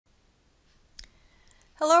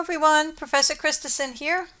Hello everyone, Professor Christensen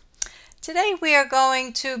here. Today we are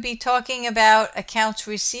going to be talking about accounts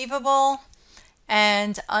receivable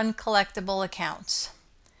and uncollectible accounts.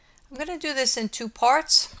 I'm going to do this in two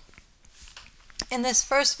parts. In this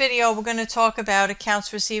first video we're going to talk about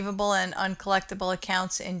accounts receivable and uncollectible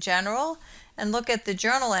accounts in general and look at the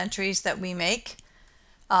journal entries that we make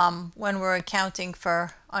when we're accounting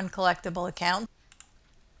for uncollectible accounts.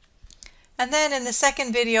 And then in the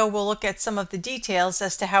second video, we'll look at some of the details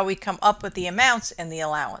as to how we come up with the amounts in the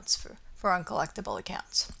allowance for uncollectible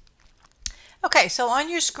accounts. Okay, so on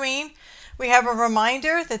your screen, we have a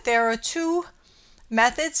reminder that there are two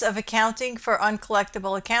methods of accounting for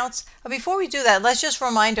uncollectible accounts. Before we do that, let's just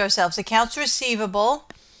remind ourselves, accounts receivable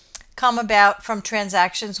come about from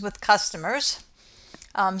transactions with customers.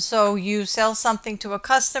 So you sell something to a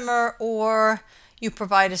customer or you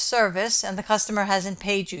provide a service and the customer hasn't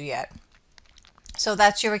paid you yet. So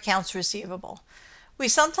that's your accounts receivable. We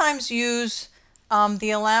sometimes use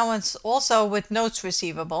the allowance also with notes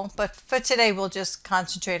receivable, but for today we'll just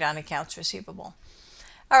concentrate on accounts receivable.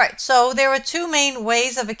 All right, so there are two main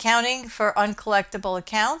ways of accounting for uncollectible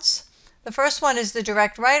accounts. The first one is the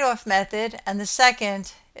direct write-off method, and the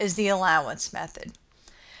second is the allowance method.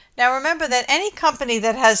 Now remember that any company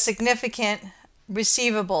that has significant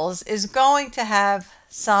receivables is going to have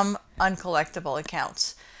some uncollectible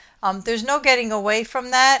accounts. There's no getting away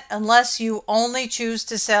from that unless you only choose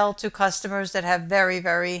to sell to customers that have very,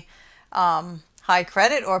 very high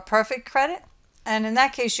credit or perfect credit. And in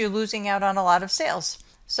that case, you're losing out on a lot of sales.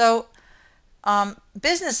 So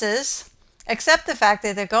businesses accept the fact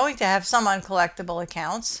that they're going to have some uncollectible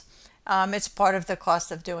accounts. It's part of the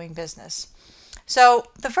cost of doing business. So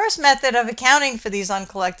the first method of accounting for these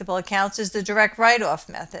uncollectible accounts is the direct write-off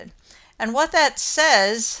method. And what that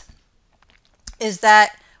says is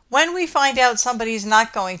that when we find out somebody's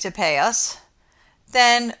not going to pay us,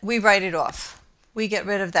 then we write it off. We get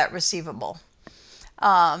rid of that receivable.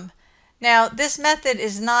 Now, this method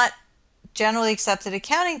is not generally accepted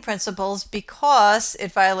accounting principles because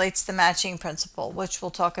it violates the matching principle, which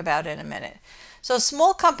we'll talk about in a minute. So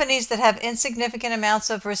small companies that have insignificant amounts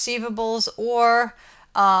of receivables or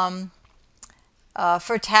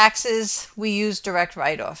for taxes, we use direct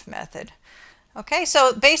write-off method. Okay,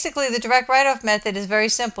 so basically the direct write-off method is very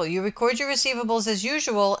simple. You record your receivables as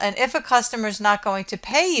usual, and if a customer is not going to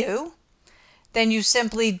pay you, then you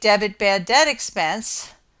simply debit bad debt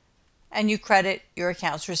expense and you credit your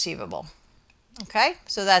accounts receivable. Okay,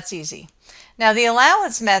 so that's easy. Now the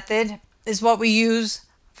allowance method is what we use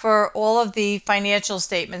for all of the financial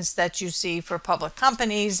statements that you see for public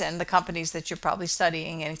companies and the companies that you're probably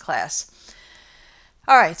studying in class.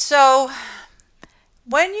 All right, so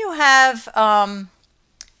when you have,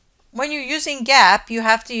 when you're using GAAP, you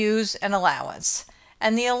have to use an allowance.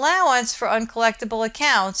 And the allowance for uncollectible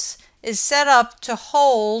accounts is set up to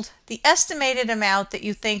hold the estimated amount that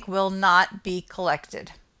you think will not be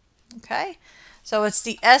collected. Okay? So it's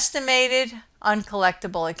the estimated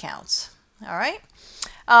uncollectible accounts. All right?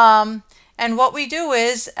 And what we do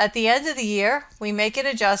is, at the end of the year, we make an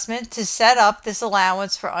adjustment to set up this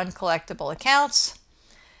allowance for uncollectible accounts.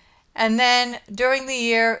 And then during the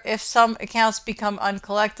year, if some accounts become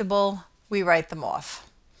uncollectible, we write them off.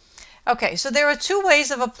 Okay, so there are two ways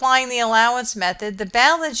of applying the allowance method, the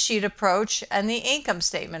balance sheet approach and the income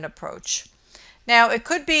statement approach. Now, it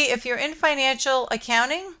could be if you're in financial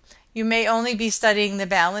accounting, you may only be studying the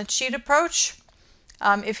balance sheet approach.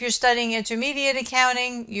 If you're studying intermediate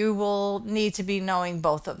accounting, you will need to be knowing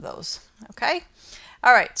both of those. Okay?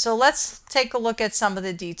 All right, so let's take a look at some of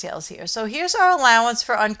the details here. So here's our allowance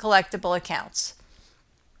for uncollectible accounts.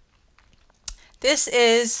 This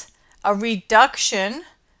is a reduction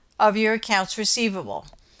of your accounts receivable.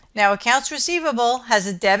 Now, accounts receivable has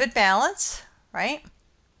a debit balance, right?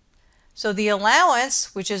 So the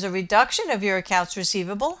allowance, which is a reduction of your accounts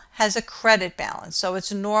receivable, has a credit balance. So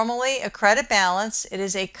it's normally a credit balance. It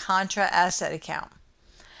is a contra asset account.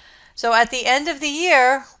 So at the end of the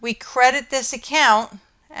year, we credit this account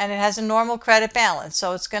and it has a normal credit balance.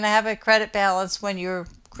 So it's going to have a credit balance when you're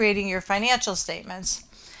creating your financial statements.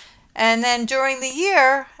 And then during the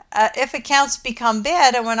year, if accounts become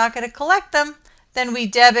bad and we're not going to collect them, then we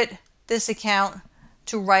debit this account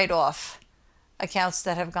to write off accounts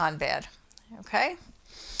that have gone bad. Okay?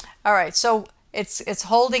 All right, so it's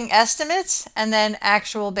holding estimates and then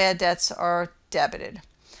actual bad debts are debited.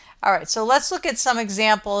 All right, so let's look at some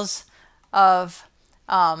examples of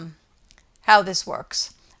how this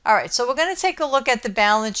works. All right, so we're going to take a look at the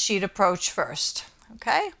balance sheet approach first.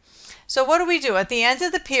 Okay, so what do? At the end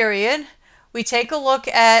of the period, we take a look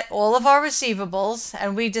at all of our receivables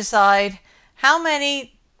and we decide how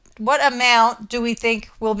many what amount do we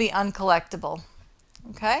think will be uncollectible?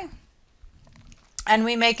 Okay? And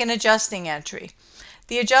we make an adjusting entry.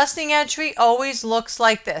 The adjusting entry always looks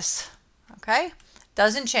like this. Okay?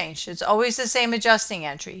 Doesn't change. It's always the same adjusting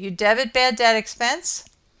entry. You debit bad debt expense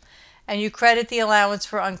and you credit the allowance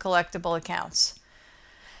for uncollectible accounts.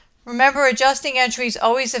 Remember, adjusting entries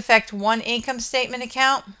always affect one income statement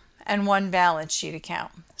account and one balance sheet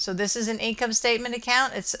account. So this is an income statement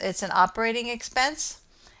account. It's an operating expense.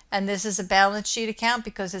 And this is a balance sheet account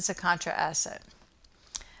because it's a contra asset.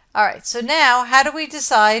 All right, so now how do we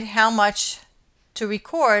decide how much to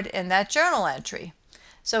record in that journal entry?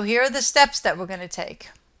 So here are the steps that we're going to take.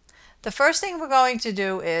 The first thing we're going to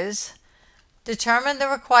do is determine the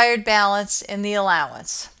required balance in the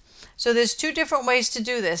allowance. So there's two different ways to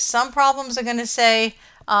do this. Some problems are going to say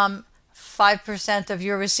 5% of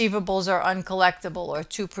your receivables are uncollectible, or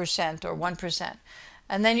 2% or 1%.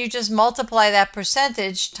 And then you just multiply that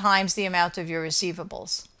percentage times the amount of your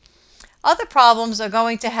receivables. Other problems are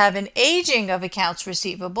going to have an aging of accounts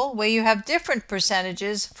receivable where you have different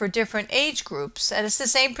percentages for different age groups. And it's the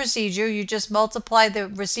same procedure. You just multiply the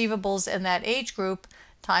receivables in that age group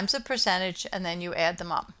times the percentage and then you add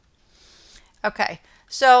them up. Okay,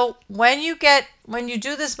 so when you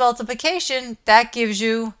do this multiplication, that gives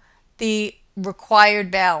you the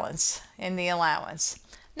required balance in the allowance.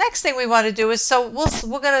 Next thing we want to do is, so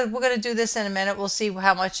we're gonna do this in a minute. We'll see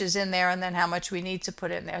how much is in there and then how much we need to put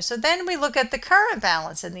in there. So then we look at the current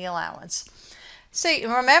balance in the allowance. See,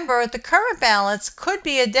 remember, the current balance could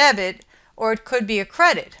be a debit or it could be a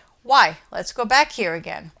credit. Why? Let's go back here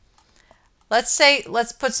again.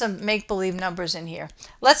 Let's put some make-believe numbers in here.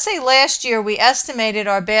 Let's say last year we estimated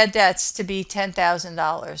our bad debts to be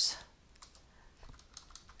 $10,000.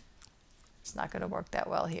 It's not going to work that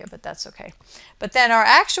well here, but that's okay. But then our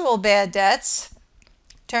actual bad debts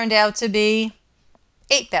turned out to be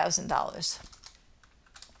 $8,000.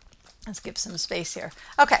 Let's give some space here.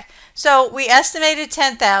 Okay, so we estimated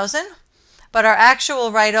 $10,000, but our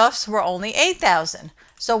actual write-offs were only $8,000.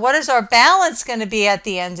 So what is our balance going to be at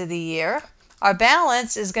the end of the year? Our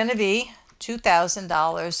balance is going to be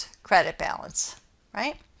 $2,000 credit balance,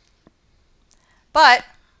 right? But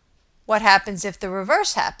what happens if the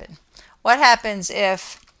reverse happened? What happens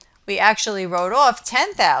if we actually wrote off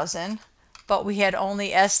 $10,000, but we had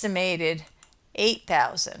only estimated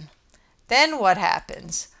 $8,000? Then what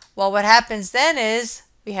happens? Well, what happens then is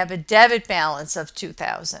we have a debit balance of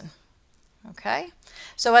 $2,000. Okay?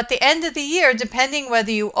 So at the end of the year, depending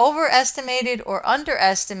whether you overestimated or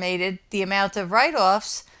underestimated the amount of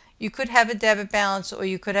write-offs, you could have a debit balance or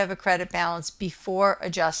you could have a credit balance before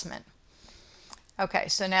adjustment. Okay,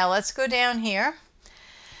 so now let's go down here.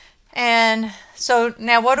 And so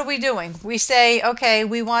now what are we doing? We say, okay,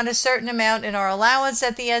 we want a certain amount in our allowance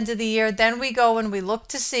at the end of the year. Then we go and we look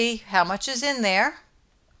to see how much is in there.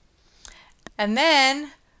 And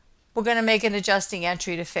then we're going to make an adjusting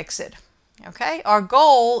entry to fix it. Okay, our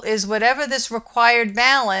goal is whatever this required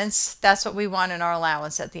balance, that's what we want in our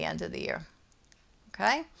allowance at the end of the year.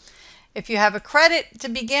 Okay, if you have a credit to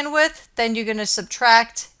begin with, then you're going to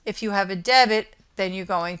subtract. If you have a debit, then you're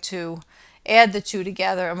going to add the two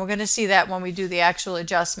together, and we're going to see that when we do the actual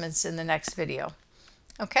adjustments in the next video.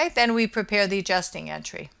 Okay, then we prepare the adjusting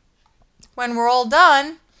entry. When we're all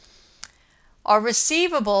done, our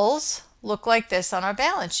receivables look like this on our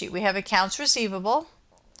balance sheet. We have accounts receivable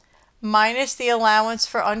minus the allowance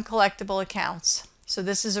for uncollectible accounts. So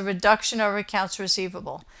this is a reduction of accounts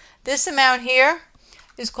receivable. This amount here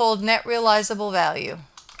is called net realizable value.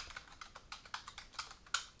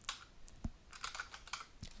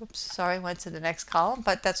 Oops, sorry, went to the next column,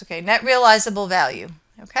 but that's okay. Net realizable value,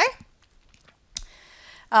 okay?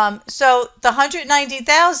 So the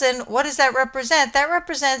 $190,000, what does that represent? That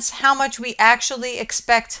represents how much we actually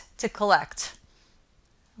expect to collect,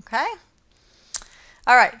 okay?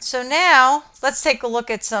 All right, so now let's take a look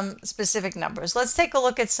at some specific numbers. Let's take a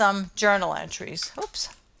look at some journal entries. Oops.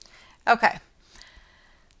 Okay.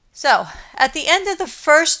 So at the end of the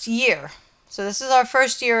first year, so this is our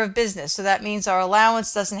first year of business, so that means our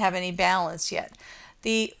allowance doesn't have any balance yet.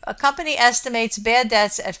 The company estimates bad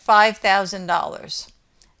debts at $5,000.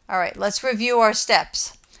 All right, let's review our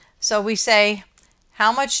steps. So we say,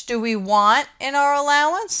 how much do we want in our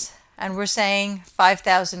allowance? And we're saying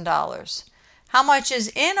 $5,000. How much is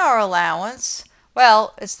in our allowance?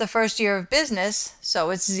 Well, it's the first year of business, so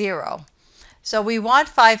it's 0. So we want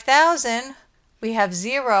 $5,000. We have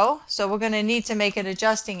 0, so we're going to need to make an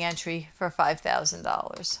adjusting entry for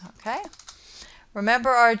 $5,000. Okay?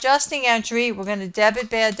 Remember our adjusting entry, we're going to debit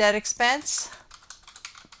bad debt expense,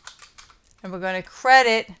 and we're going to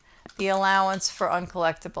credit the allowance for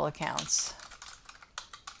uncollectible accounts.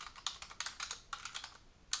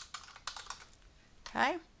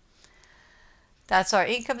 Okay. That's our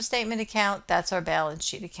income statement account. That's our balance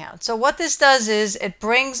sheet account. So what this does is it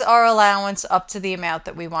brings our allowance up to the amount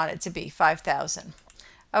that we want it to be, $5,000.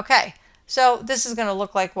 Okay, so this is going to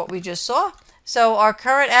look like what we just saw. So our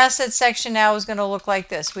current asset section now is going to look like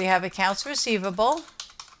this. We have accounts receivable,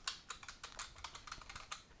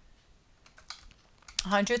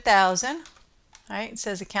 100,000. Right? It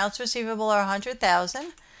says accounts receivable are 100,000,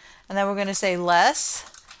 and then we're going to say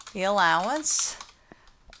less the allowance.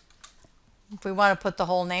 If we want to put the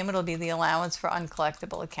whole name, it'll be the allowance for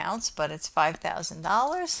uncollectible accounts, but it's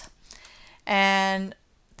 $5,000. And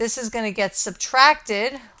this is going to get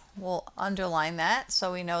subtracted. We'll underline that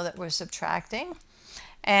so we know that we're subtracting.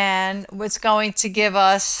 And it's going to give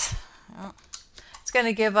us,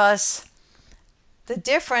 the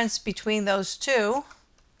difference between those two.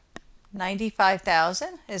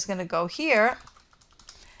 95,000 is going to go here.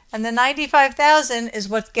 And the 95,000 is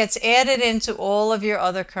what gets added into all of your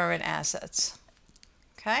other current assets.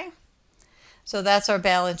 Okay? So that's our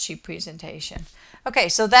balance sheet presentation. Okay,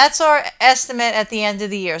 so that's our estimate at the end of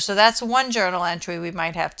the year. So that's one journal entry we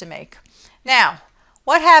might have to make. Now,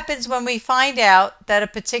 what happens when we find out that a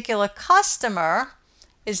particular customer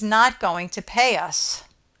is not going to pay us?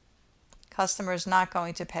 Customer is not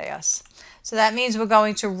going to pay us. So that means we're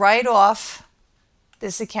going to write off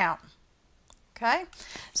this account. Okay?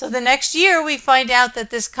 So the next year we find out that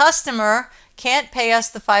this customer can't pay us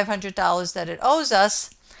the $500 that it owes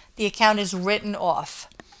us. The account is written off.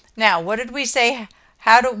 Now, what did we say?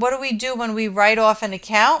 What do we do when we write off an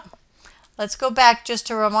account? Let's go back just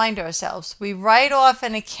to remind ourselves. We write off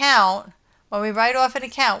an account. When we write off an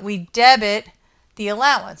account, we debit the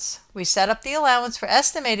allowance. We set up the allowance for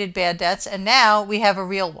estimated bad debts, and now we have a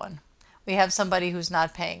real one. We have somebody who's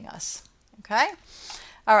not paying us. Okay?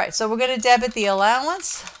 All right, so we're going to debit the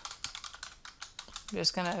allowance. I'm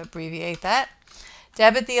just going to abbreviate that.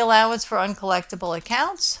 Debit the allowance for uncollectible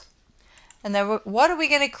accounts. And then what are we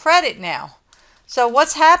going to credit now? So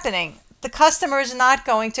what's happening? The customer is not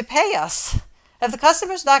going to pay us. If the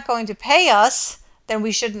customer is not going to pay us, then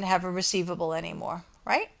we shouldn't have a receivable anymore,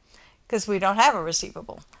 right? Because we don't have a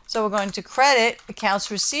receivable. So we're going to credit accounts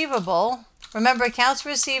receivable. Remember, accounts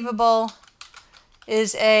receivable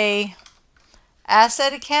is a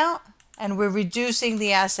asset account, and we're reducing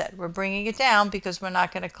the asset. We're bringing it down because we're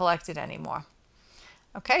not going to collect it anymore.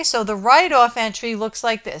 Okay, so the write-off entry looks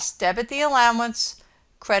like this. Debit the allowance,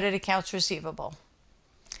 credit accounts receivable.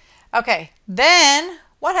 Okay, then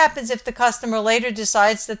what happens if the customer later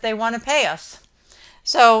decides that they want to pay us?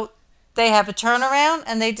 So they have a turnaround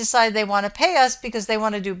and they decide they want to pay us because they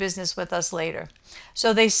want to do business with us later.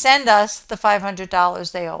 So they send us the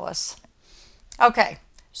 $500 they owe us. Okay,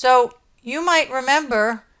 so you might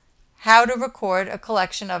remember how to record a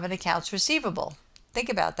collection of an accounts receivable. Think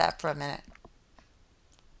about that for a minute.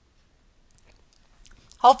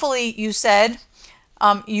 Hopefully you said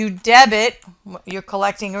you debit, you're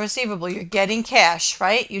collecting a receivable, you're getting cash,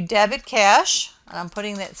 right? You debit cash, and I'm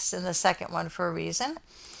putting this in the second one for a reason,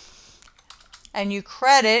 and you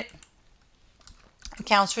credit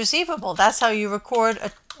accounts receivable. That's how you record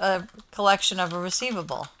a collection of a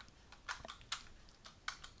receivable.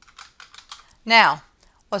 Now,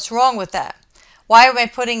 what's wrong with that? Why am I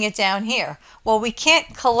putting it down here? Well, we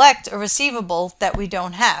can't collect a receivable that we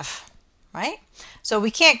don't have, right? So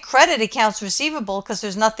we can't credit accounts receivable because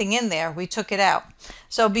there's nothing in there. We took it out.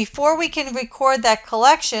 So before we can record that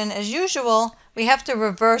collection, as usual, we have to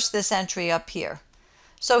reverse this entry up here.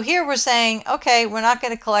 So here we're saying, okay, we're not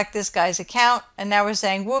going to collect this guy's account. And now we're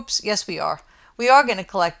saying, whoops, yes, we are. We are going to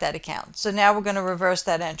collect that account. So now we're going to reverse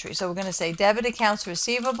that entry. So we're going to say debit accounts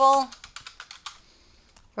receivable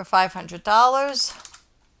for $500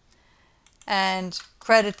 and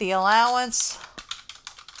credit the allowance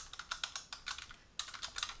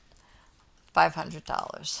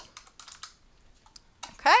 $500.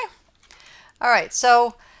 Okay. All right.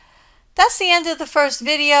 So that's the end of the first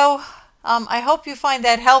video. I hope you find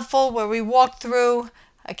that helpful, where we walked through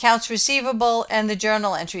accounts receivable and the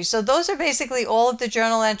journal entries. So those are basically all of the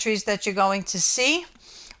journal entries that you're going to see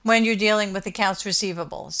when you're dealing with accounts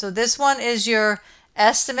receivable. So this one is your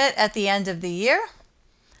estimate at the end of the year.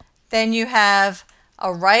 Then you have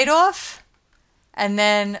a write-off, and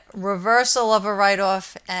then reversal of a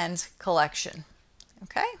write-off and collection.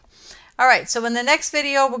 Okay? All right, so in the next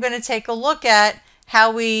video, we're going to take a look at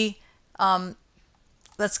how we,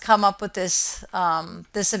 let's come up with this,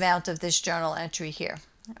 this amount of this journal entry here.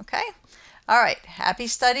 Okay? All right, happy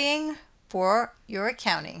studying for your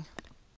accounting.